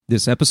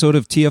This episode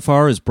of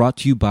TFR is brought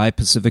to you by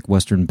Pacific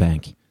Western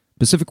Bank.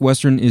 Pacific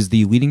Western is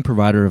the leading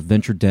provider of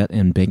venture debt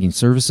and banking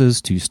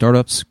services to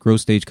startups, growth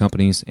stage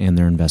companies, and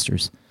their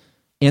investors.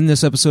 And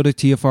this episode of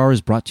TFR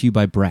is brought to you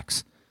by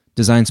Brex.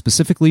 Designed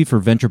specifically for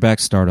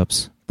venture-backed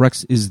startups,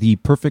 Brex is the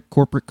perfect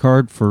corporate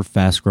card for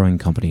fast-growing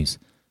companies.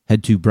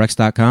 Head to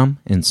Brex.com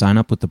and sign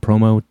up with the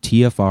promo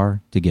TFR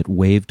to get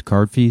waived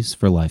card fees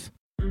for life.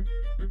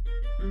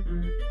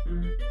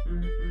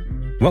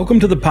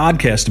 Welcome to the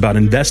podcast about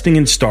investing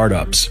in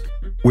startups,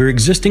 where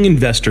existing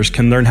investors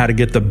can learn how to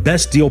get the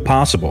best deal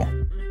possible.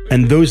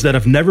 And those that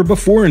have never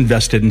before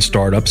invested in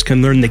startups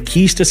can learn the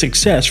keys to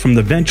success from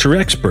the venture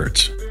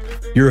experts.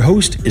 Your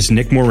host is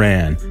Nick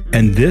Moran,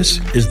 and this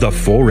is The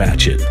Full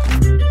Ratchet.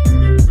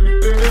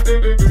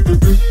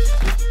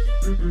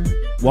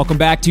 Welcome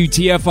back to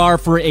TFR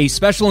for a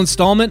special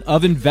installment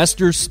of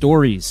Investor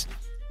Stories.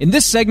 In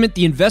this segment,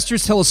 the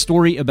investors tell a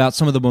story about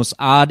some of the most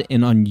odd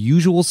and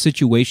unusual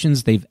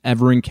situations they've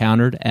ever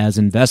encountered as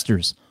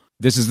investors.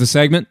 This is the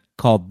segment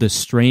called The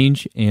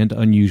Strange and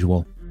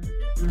Unusual.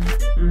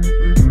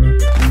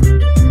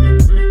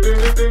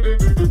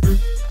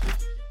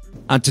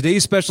 On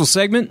today's special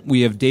segment,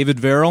 we have David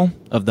Verrill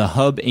of the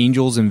Hub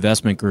Angels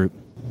Investment Group.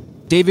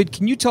 David,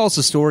 can you tell us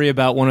a story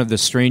about one of the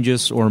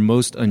strangest or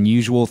most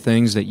unusual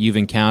things that you've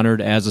encountered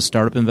as a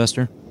startup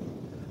investor?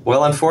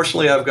 Well,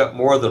 unfortunately, I've got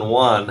more than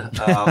one.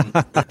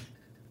 I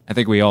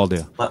think we all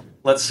do.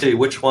 Let's see,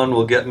 which one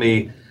will get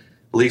me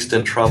least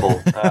in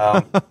trouble?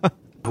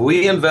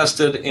 We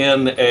invested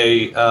in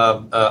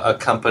a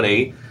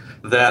company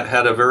that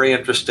had a very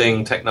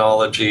interesting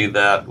technology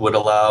that would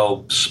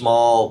allow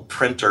small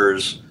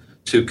printers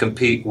to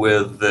compete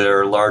with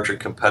their larger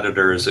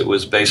competitors. It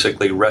was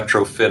basically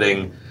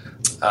retrofitting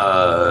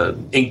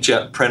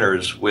inkjet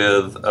printers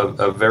with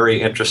a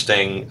very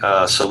interesting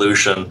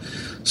solution,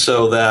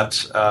 so that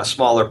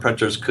smaller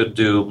printers could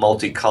do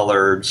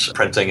multicolored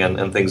printing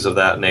and things of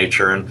that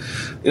nature. And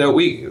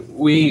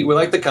we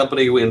liked the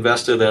company. We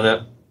invested in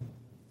it.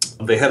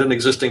 They had an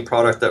existing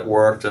product that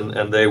worked,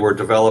 and they were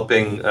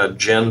developing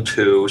Gen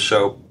 2.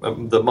 So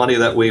the money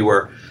that we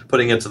were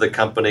putting into the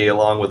company,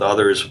 along with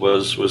others,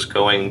 was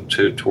going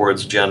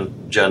towards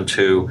Gen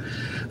 2.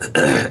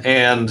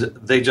 And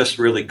they just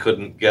really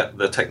couldn't get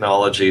the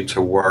technology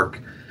to work.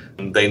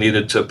 They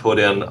needed to put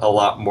in a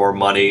lot more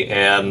money,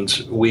 and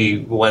we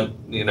went,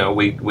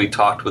 we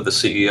talked with the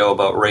CEO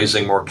about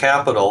raising more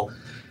capital.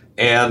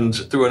 And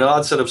through an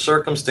odd set of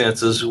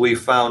circumstances, we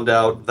found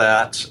out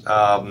that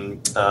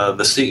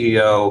the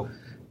CEO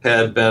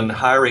had been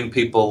hiring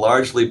people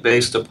largely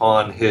based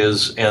upon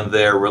his and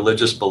their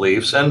religious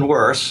beliefs, and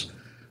worse,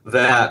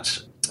 that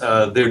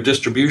their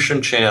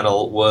distribution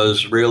channel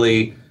was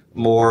really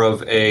more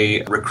of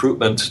a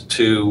recruitment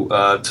to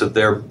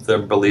their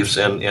beliefs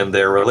in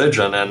their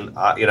religion. And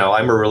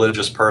I'm a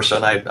religious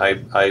person.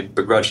 I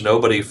begrudge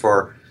nobody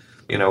for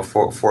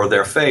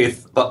their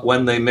faith. But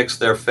when they mix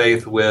their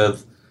faith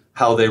with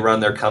how they run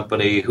their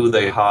company, who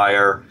they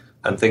hire,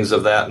 and things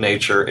of that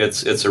nature,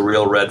 it's a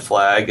real red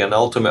flag. And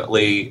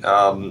ultimately,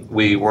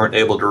 we weren't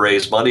able to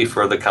raise money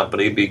for the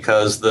company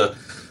because the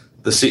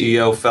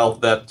CEO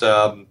felt that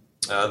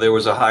there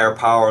was a higher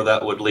power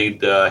that would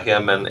lead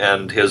him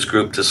and his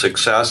group to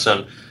success,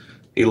 and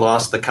he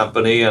lost the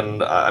company,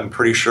 and I'm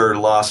pretty sure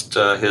lost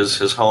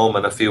his home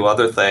and a few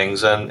other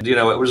things. And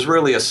it was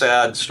really a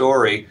sad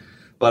story.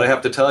 But I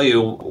have to tell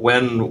you,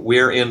 when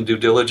we're in due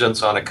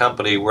diligence on a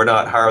company, we're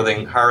not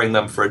hiring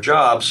them for a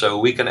job, so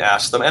we can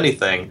ask them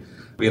anything.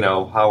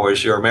 How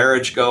is your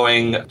marriage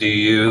going? Do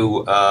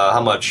you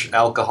how much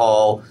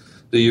alcohol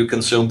do you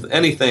consume?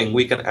 Anything.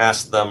 We can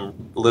ask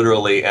them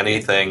literally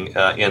anything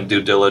in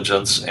due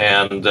diligence.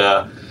 And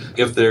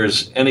if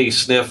there's any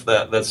sniff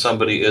that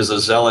somebody is a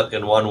zealot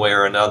in one way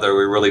or another,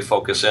 we really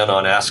focus in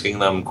on asking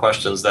them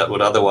questions that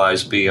would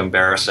otherwise be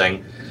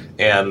embarrassing.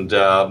 And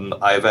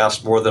I've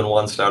asked more than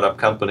one startup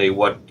company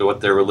what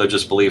their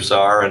religious beliefs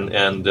are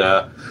and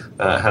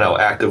how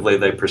actively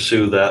they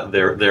pursue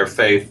their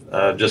faith,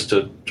 just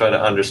to try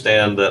to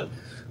understand that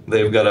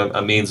they've got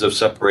a means of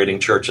separating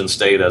church and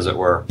state, as it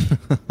were.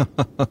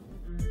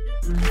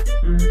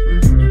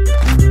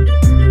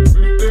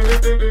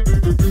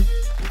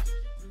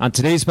 On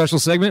today's special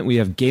segment, we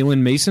have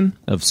Galen Mason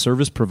of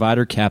Service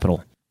Provider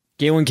Capital.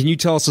 Galen, can you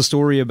tell us a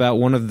story about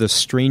one of the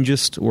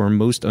strangest or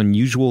most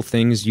unusual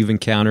things you've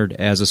encountered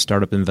as a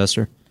startup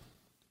investor?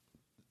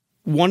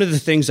 One of the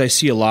things I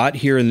see a lot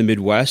here in the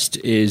Midwest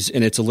is,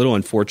 and it's a little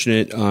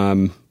unfortunate,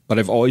 but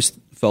I've always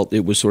felt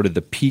it was sort of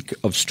the peak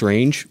of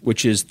strange,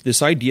 which is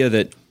this idea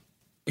that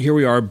here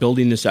we are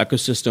building this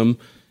ecosystem,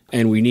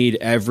 and we need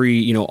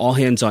all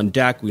hands on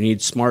deck. We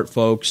need smart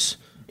folks,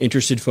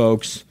 interested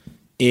folks,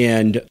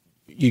 and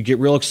you get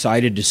real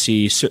excited to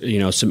see,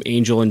 some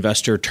angel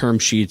investor term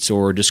sheets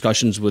or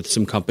discussions with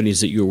some companies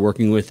that you were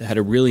working with that had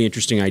a really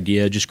interesting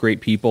idea, just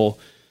great people.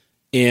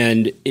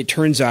 And it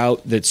turns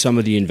out that some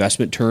of the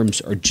investment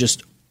terms are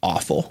just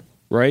awful,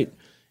 right?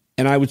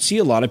 And I would see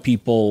a lot of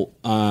people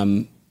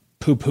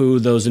poo-poo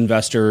those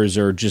investors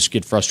or just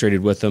get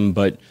frustrated with them.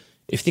 But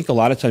I think a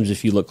lot of times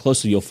if you look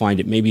closely, you'll find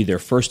it maybe their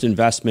first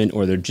investment,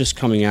 or they're just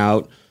coming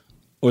out,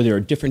 or they're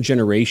a different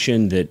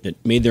generation that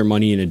made their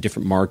money in a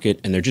different market,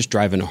 and they're just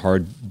driving a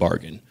hard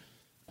bargain.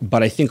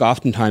 But I think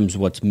oftentimes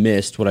what's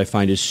missed, what I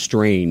find is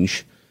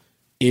strange,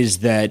 is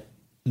that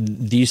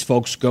these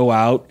folks go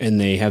out and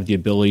they have the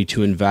ability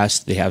to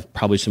invest. They have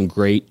probably some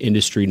great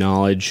industry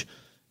knowledge,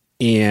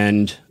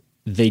 and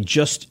they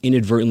just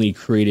inadvertently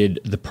created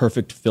the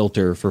perfect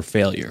filter for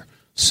failure.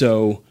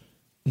 So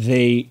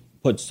they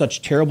put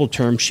such terrible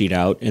term sheet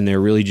out, and they're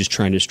really just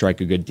trying to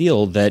strike a good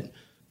deal, that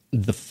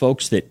the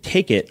folks that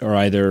take it are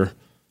either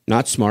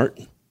not smart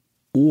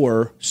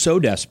or so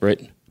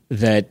desperate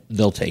that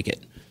they'll take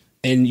it.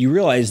 And you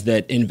realize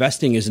that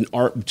investing is an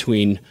art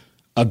between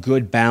a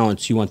good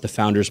balance. You want the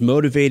founders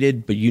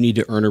motivated, but you need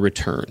to earn a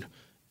return.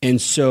 And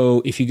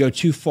so if you go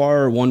too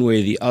far one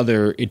way or the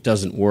other, it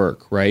doesn't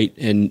work, right?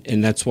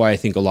 And that's why I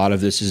think a lot of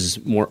this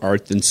is more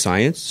art than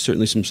science,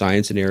 certainly some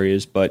science in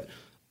areas, but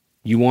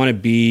you want to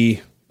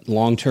be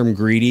long-term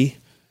greedy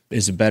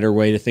is a better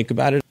way to think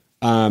about it.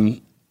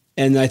 And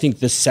I think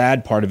the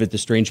sad part of it, the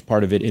strange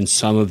part of it in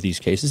some of these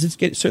cases,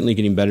 it's certainly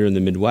getting better in the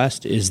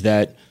Midwest, is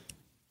that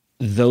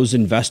those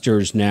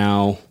investors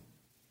now,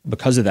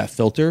 because of that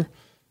filter,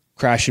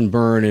 crash and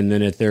burn, and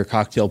then at their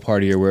cocktail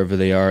party or wherever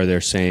they are,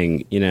 they're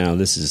saying,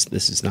 this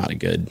is not a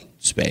good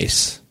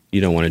space. You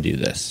don't want to do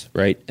this,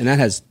 right? And that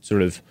has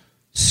sort of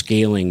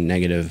scaling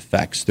negative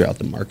effects throughout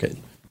the market.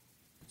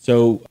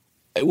 So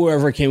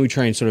wherever can we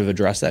try and sort of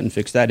address that and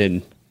fix that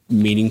in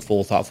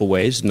meaningful, thoughtful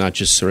ways, not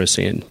just sort of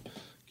saying,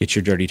 get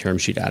your dirty term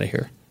sheet out of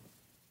here.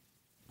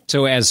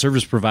 So as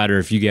service provider,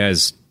 if you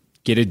guys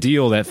get a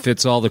deal that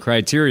fits all the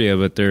criteria,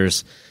 but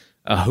there's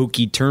a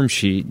hokey term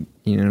sheet,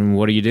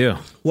 what do you do?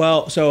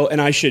 Well,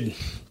 and I should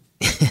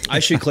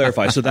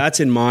clarify. So that's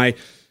in my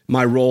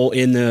role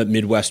in the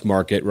Midwest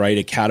market, right?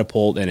 At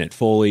Catapult and at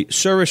Foley.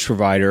 Service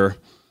provider,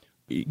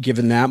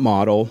 given that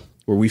model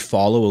where we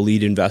follow a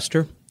lead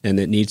investor, and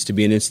it needs to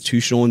be an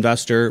institutional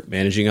investor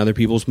managing other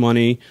people's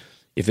money.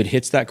 If it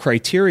hits that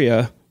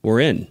criteria, we're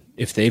in.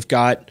 If they've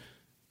got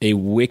a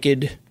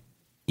wicked,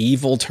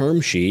 evil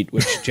term sheet,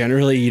 which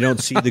generally you don't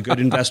see the good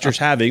investors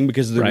having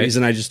because of the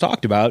reason I just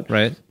talked about,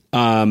 right?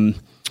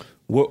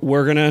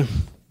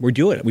 We're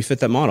doing it. We fit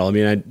that model. I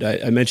mean,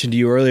 I mentioned to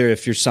you earlier,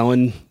 if you're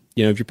selling,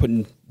 if you're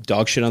putting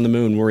dog shit on the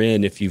moon, we're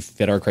in. If you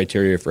fit our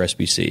criteria for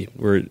SBC,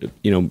 we're,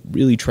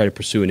 really try to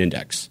pursue an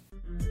index.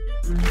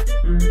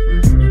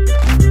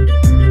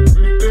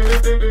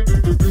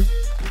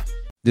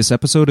 This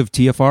episode of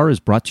TFR is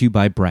brought to you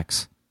by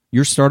Brex.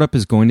 Your startup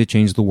is going to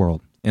change the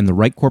world, and the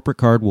right corporate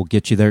card will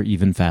get you there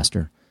even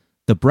faster.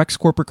 The Brex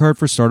corporate card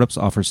for startups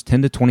offers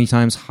 10 to 20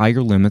 times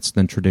higher limits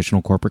than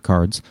traditional corporate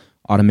cards,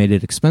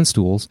 automated expense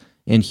tools,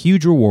 and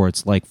huge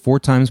rewards like 4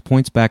 times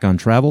points back on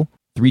travel,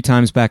 3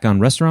 times back on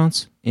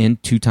restaurants,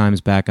 and 2 times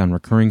back on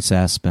recurring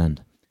SaaS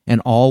spend. And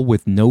all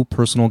with no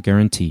personal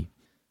guarantee.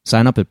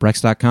 Sign up at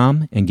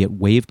Brex.com and get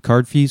waived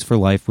card fees for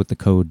life with the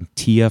code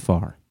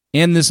TFR.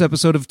 And this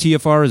episode of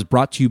TFR is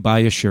brought to you by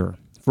Assure.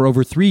 For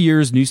over 3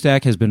 years,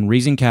 Newstack has been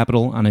raising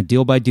capital on a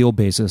deal-by-deal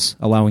basis,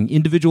 allowing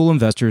individual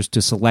investors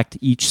to select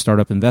each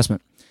startup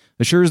investment.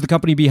 Assure is the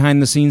company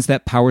behind the scenes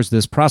that powers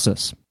this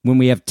process. When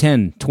we have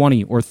 10,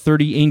 20, or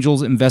 30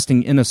 angels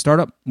investing in a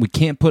startup, we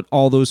can't put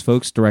all those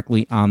folks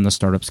directly on the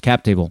startup's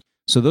cap table.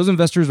 So those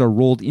investors are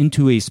rolled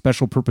into a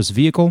special purpose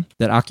vehicle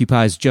that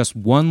occupies just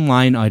one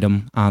line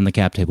item on the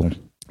cap table.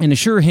 And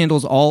Assure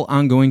handles all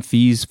ongoing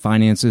fees,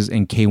 finances,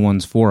 and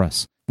K1s for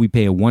us. We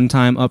pay a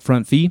one-time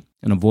upfront fee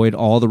and avoid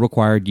all the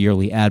required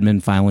yearly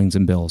admin filings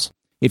and bills.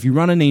 If you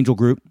run an angel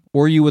group,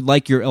 or you would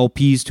like your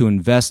LPs to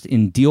invest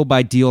in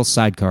deal-by-deal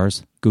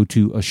sidecars, go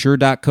to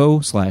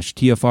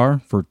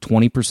assure.co/TFR for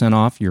 20%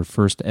 off your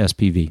first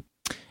SPV.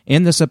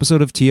 And this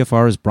episode of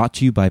TFR is brought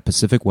to you by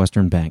Pacific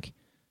Western Bank.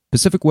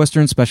 Pacific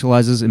Western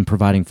specializes in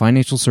providing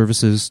financial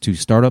services to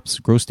startups,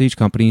 growth stage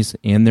companies,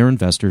 and their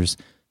investors,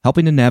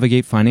 helping to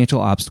navigate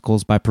financial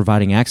obstacles by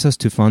providing access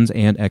to funds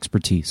and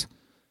expertise.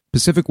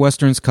 Pacific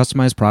Western's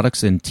customized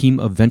products and team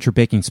of venture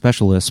banking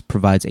specialists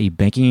provides a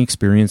banking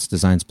experience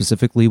designed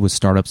specifically with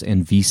startups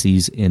and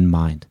VCs in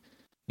mind.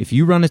 If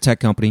you run a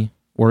tech company,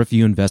 or if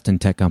you invest in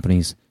tech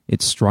companies,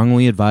 it's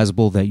strongly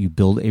advisable that you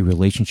build a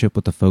relationship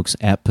with the folks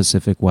at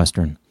Pacific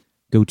Western.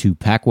 Go to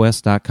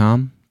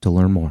pacwest.com to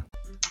learn more.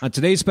 On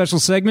today's special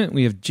segment,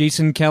 we have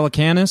Jason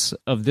Calacanis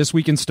of This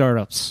Week in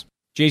Startups.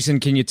 Jason,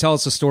 can you tell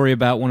us a story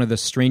about one of the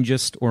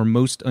strangest or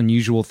most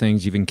unusual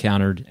things you've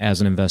encountered as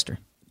an investor?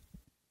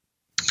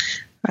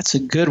 That's a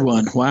good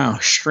one. Wow.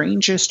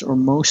 Strangest or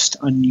most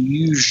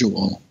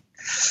unusual?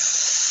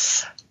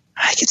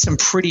 I get some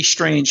pretty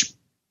strange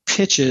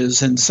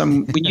pitches, and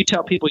when you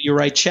tell people you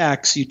write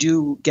checks, you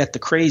do get the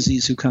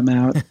crazies who come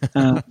out.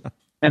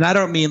 And I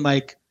don't mean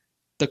like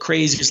the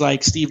crazies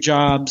like Steve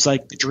Jobs,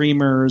 like the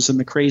dreamers and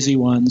the crazy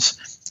ones.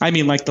 I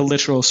mean like the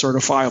literal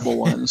certifiable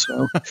ones.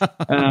 So,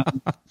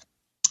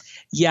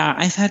 yeah,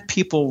 I've had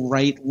people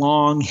write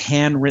long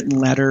handwritten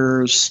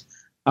letters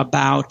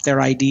about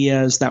their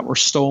ideas that were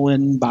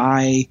stolen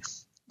by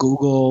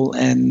Google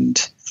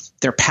and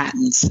their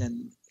patents.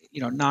 And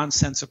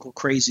nonsensical,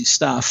 crazy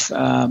stuff.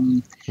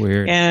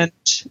 Weird. And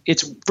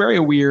it's very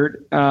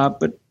weird,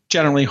 but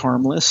generally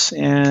harmless.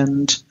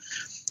 And,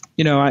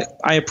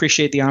 I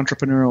appreciate the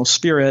entrepreneurial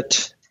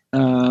spirit.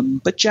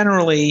 But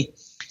generally,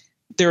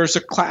 there's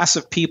a class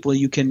of people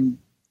you can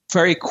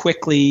very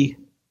quickly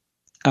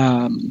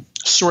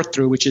sort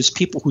through, which is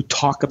people who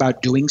talk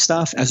about doing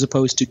stuff as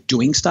opposed to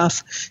doing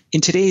stuff. In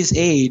today's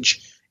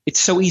age, it's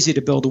so easy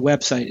to build a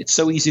website. It's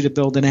so easy to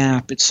build an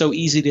app. It's so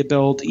easy to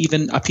build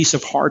even a piece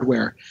of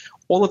hardware.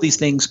 All of these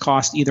things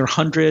cost either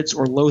hundreds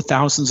or low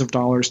thousands of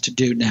dollars to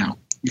do now.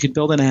 You can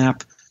build an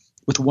app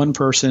with one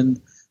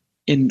person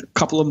in a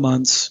couple of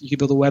months. You can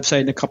build a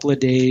website in a couple of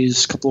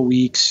days, couple of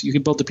weeks. You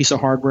can build a piece of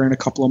hardware in a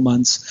couple of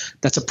months.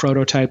 That's a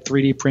prototype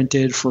 3D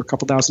printed for a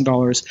couple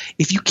 $1,000s.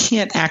 If you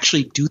can't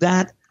actually do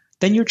that,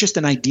 then you're just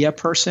an idea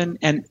person,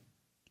 and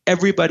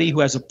everybody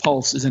who has a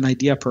pulse is an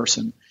idea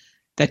person.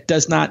 That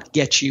does not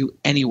get you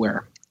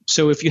anywhere.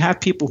 So if you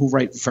have people who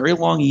write very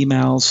long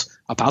emails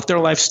about their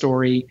life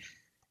story,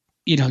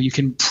 you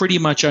can pretty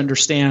much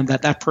understand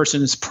that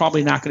person is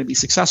probably not going to be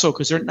successful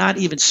because they're not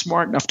even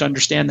smart enough to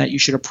understand that you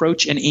should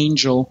approach an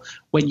angel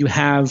when you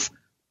have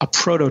a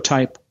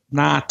prototype,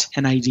 not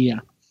an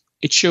idea.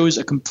 It shows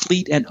a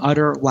complete and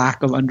utter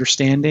lack of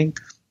understanding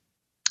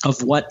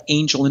of what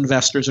angel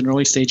investors and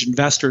early stage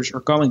investors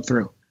are going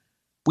through.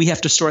 We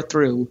have to sort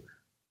through,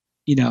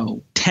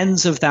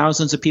 tens of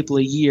thousands of people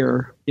a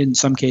year in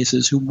some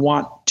cases who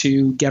want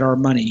to get our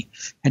money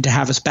and to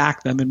have us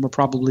back them, and we're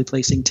probably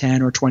placing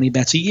 10 or 20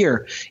 bets a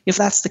year. If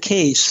that's the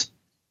case,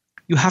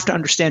 you have to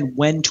understand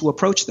when to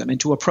approach them,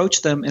 and to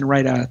approach them and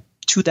write a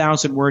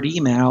 2,000-word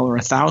email or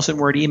a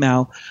 1,000-word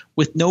email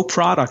with no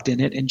product in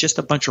it and just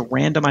a bunch of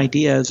random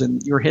ideas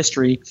and your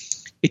history,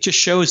 it just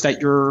shows that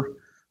you're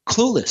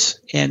clueless.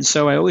 And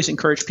so I always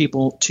encourage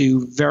people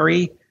to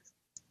very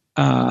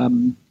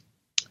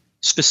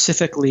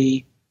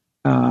specifically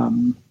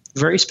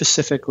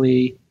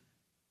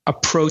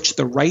approach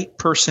the right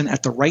person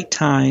at the right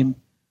time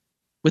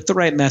with the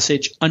right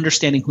message,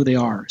 understanding who they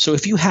are. So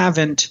if you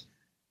haven't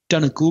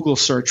done a Google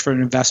search for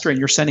an investor and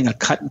you're sending a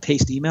cut and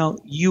paste email,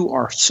 you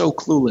are so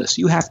clueless.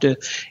 You have to,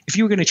 if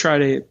you were going to try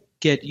to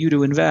get you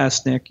to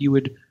invest, Nick, you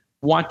would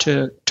want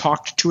to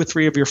talk to 2 or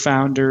 3 of your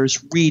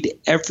founders,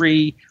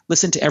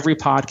 listen to every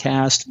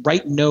podcast,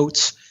 write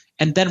notes,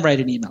 and then write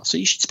an email. So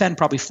you should spend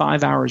probably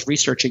 5 hours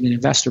researching an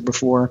investor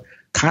before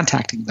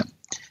contacting them.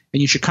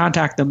 And you should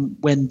contact them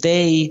when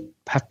they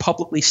have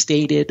publicly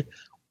stated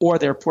or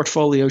their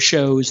portfolio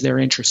shows they're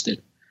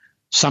interested.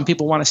 Some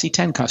people want to see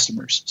 10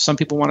 customers. Some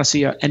people want to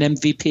see an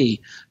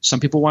MVP. Some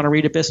people want to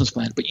read a business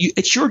plan. But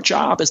it's your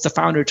job as the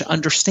founder to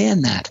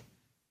understand that.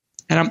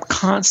 And I'm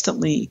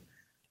constantly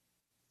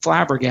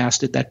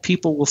flabbergasted that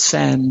people will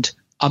send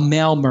a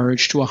mail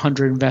merge to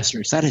 100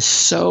 investors. That is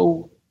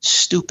so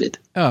stupid.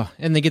 Oh,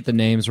 and they get the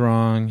names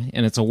wrong,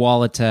 and it's a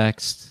wall of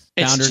text.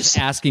 Founders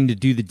asking to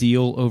do the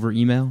deal over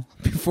email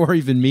before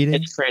even meeting.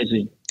 It's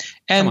crazy.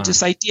 And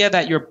this idea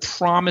that you're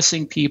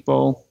promising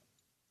people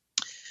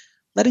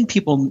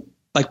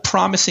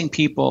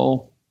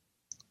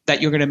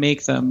that you're going to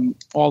make them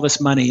all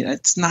this money.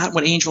 That's not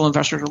what angel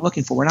investors are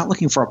looking for. We're not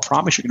looking for a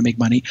promise you're going to make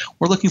money.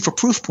 We're looking for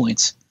proof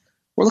points.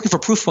 We're looking for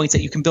proof points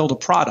that you can build a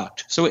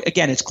product. So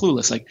again, it's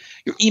clueless. Like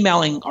you're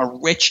emailing a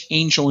rich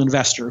angel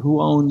investor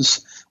who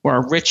owns, or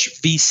a rich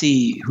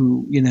VC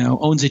who,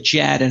 owns a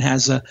jet and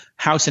has a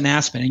house in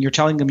Aspen, and you're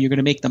telling them you're going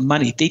to make them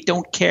money. They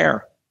don't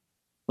care.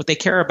 What they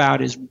care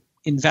about is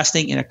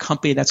investing in a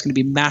company that's going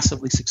to be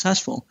massively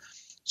successful.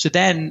 So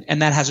then,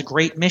 and that has a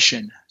great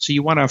mission. So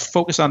you want to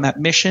focus on that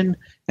mission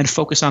and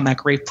focus on that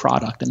great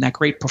product and that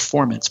great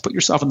performance. Put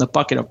yourself in the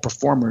bucket of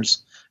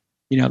performers.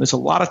 There's a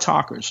lot of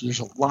talkers.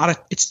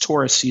 It's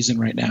tourist season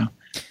right now,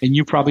 and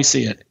you probably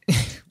see it.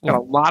 Got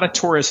a lot of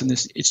tourists in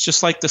this. It's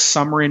just like the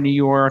summer in New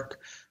York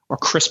or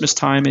Christmas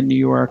time in New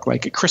York.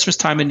 Like at Christmas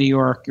time in New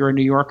York, you're a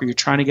New Yorker, you're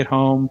trying to get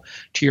home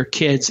to your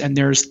kids, and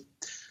there's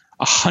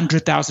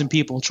 100,000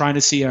 people trying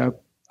to see a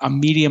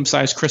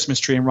medium-sized Christmas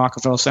tree in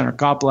Rockefeller Center.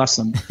 God bless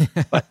them.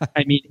 But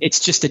I mean,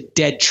 it's just a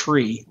dead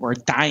tree or a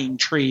dying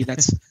tree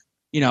that's,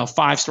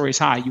 5 stories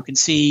high. You can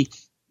see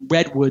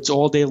redwoods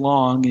all day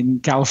long in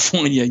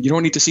California. You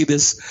don't need to see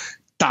this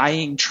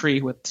dying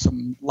tree with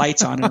some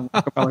lights on it in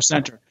Rockefeller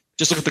Center.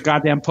 Just look at the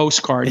goddamn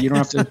postcard. You don't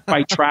have to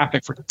fight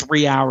traffic for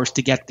 3 hours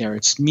to get there.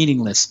 It's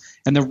meaningless.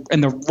 And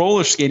the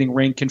roller skating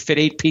rink can fit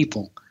 8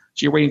 people.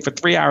 So you're waiting for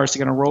 3 hours to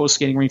get on a roller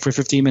skating rink for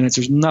 15 minutes.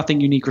 There's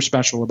nothing unique or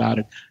special about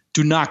it.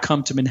 Do not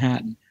come to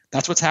Manhattan.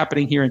 That's what's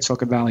happening here in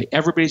Silicon Valley.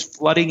 Everybody's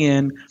flooding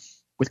in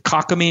with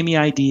cockamamie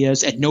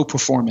ideas and no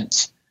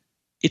performance.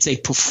 It's a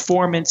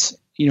performance.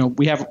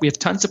 We have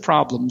tons of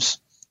problems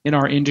in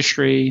our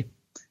industry,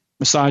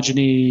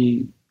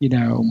 misogyny,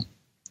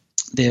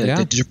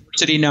 the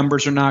diversity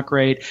numbers are not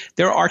great.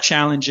 There are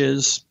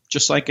challenges,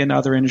 just like in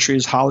other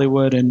industries,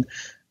 Hollywood and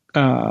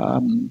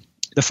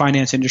the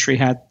finance industry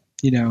had,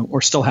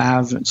 or still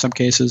have in some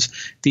cases,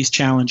 these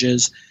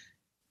challenges.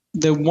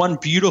 The one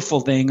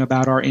beautiful thing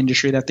about our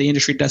industry that the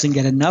industry doesn't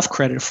get enough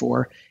credit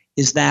for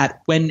is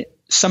that when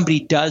somebody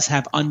does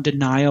have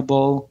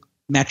undeniable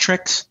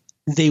metrics,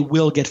 they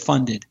will get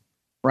funded,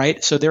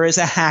 right? So there is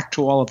a hack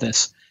to all of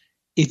this.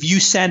 If you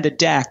send a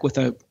deck with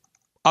a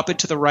up and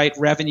to the right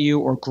revenue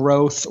or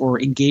growth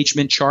or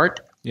engagement chart,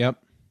 yep,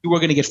 you are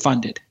going to get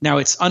funded. Now,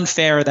 it's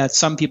unfair that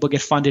some people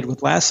get funded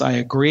with less. I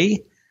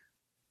agree.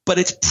 But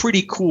it's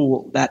pretty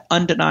cool that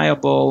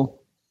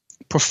undeniable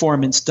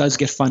performance does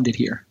get funded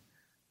here.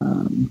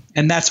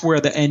 And that's where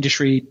the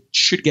industry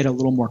should get a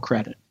little more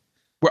credit.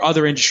 Where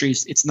other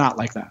industries, it's not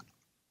like that.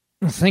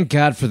 Well, thank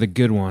God for the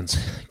good ones,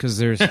 because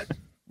there's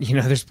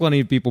there's plenty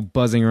of people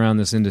buzzing around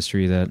this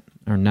industry that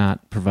are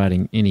not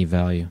providing any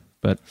value.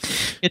 But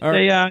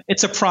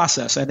it's a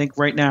process. I think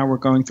right now we're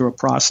going through a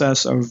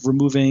process of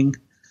removing,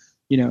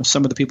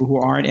 some of the people who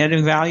aren't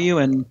adding value,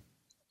 and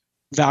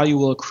value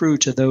will accrue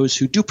to those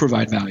who do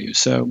provide value.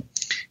 So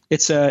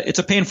it's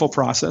a painful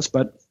process,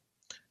 but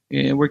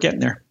we're getting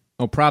there.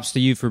 Well, props to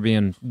you for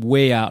being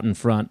way out in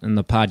front in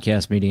the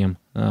podcast medium.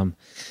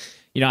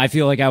 I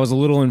feel like I was a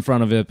little in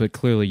front of it, but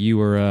clearly you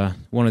were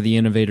one of the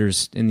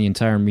innovators in the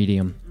entire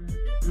medium.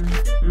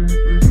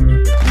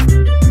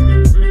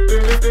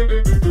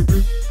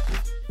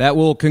 That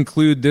will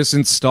conclude this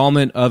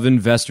installment of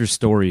Investor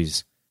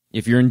Stories.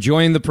 If you're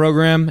enjoying the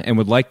program and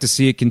would like to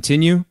see it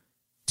continue,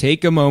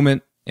 take a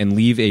moment and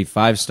leave a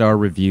 5-star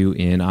review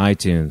in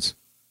iTunes.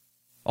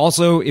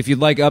 Also, if you'd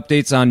like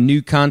updates on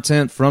new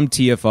content from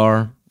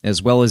TFR,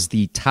 as well as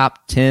the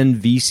top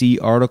 10 VC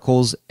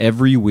articles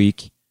every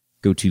week,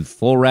 go to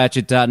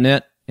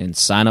fullratchet.net and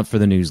sign up for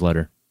the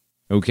newsletter.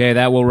 Okay,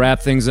 that will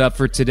wrap things up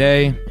for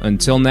today.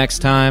 Until next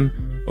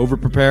time,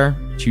 over-prepare,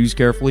 choose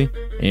carefully,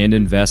 and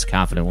invest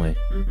confidently.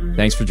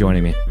 Thanks for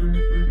joining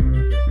me.